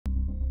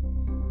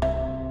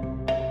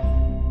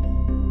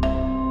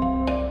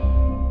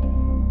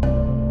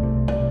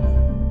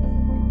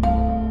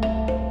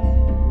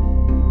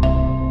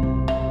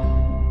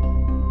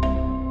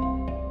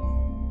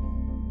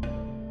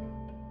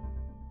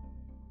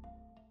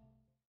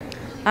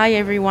Hi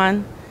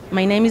everyone,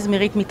 my name is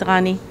Mirit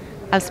Mitrani.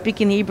 I'll speak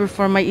in Hebrew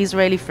for my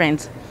Israeli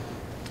friends.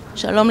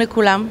 שלום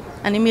לכולם,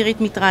 אני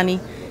מירית מיטרני,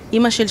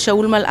 אימא של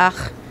שאול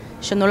מלאך,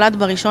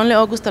 שנולד ב1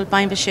 לאוגוסט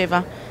 2007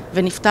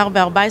 ונפטר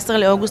ב14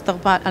 לאוגוסט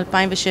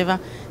 2007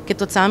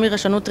 כתוצאה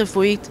מרשלנות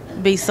רפואית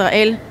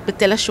בישראל,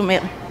 בתל השומר.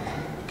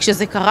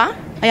 כשזה קרה,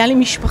 היה לי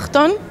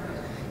משפחתון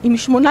עם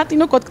 8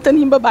 תינוקות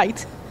קטנים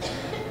בבית.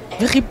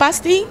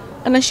 וחיפשתי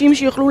אנשים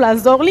שיוכלו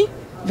לעזור לי,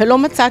 ולא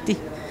מצאתי.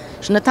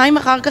 2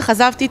 אחר כך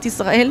עזבתי את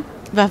ישראל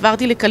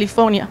ועברתי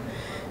לקליפורניה,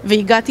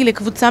 והגעתי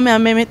לקבוצה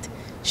מהממת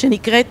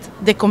שנקראת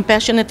The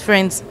Compassionate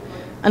Friends.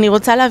 אני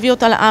רוצה להביא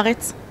אותה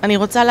לארץ, אני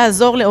רוצה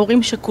לעזור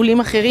להורים שכולים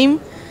אחרים,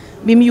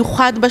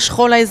 במיוחד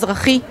בשכול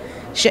האזרחי,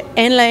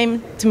 שאין להם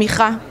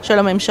תמיכה של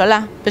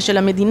הממשלה ושל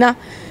המדינה.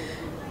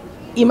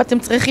 אם אתם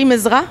צריכים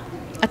עזרה,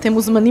 אתם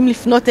מוזמנים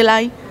לפנות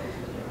אליי,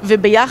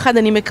 וביחד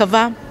אני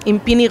מקווה עם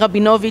פיני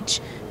רבינוביץ'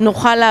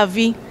 נוכל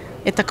להביא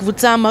את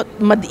הקבוצה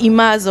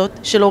המדהימה הזאת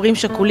של הורים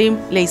שכולים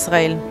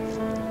לישראל.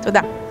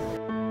 תודה.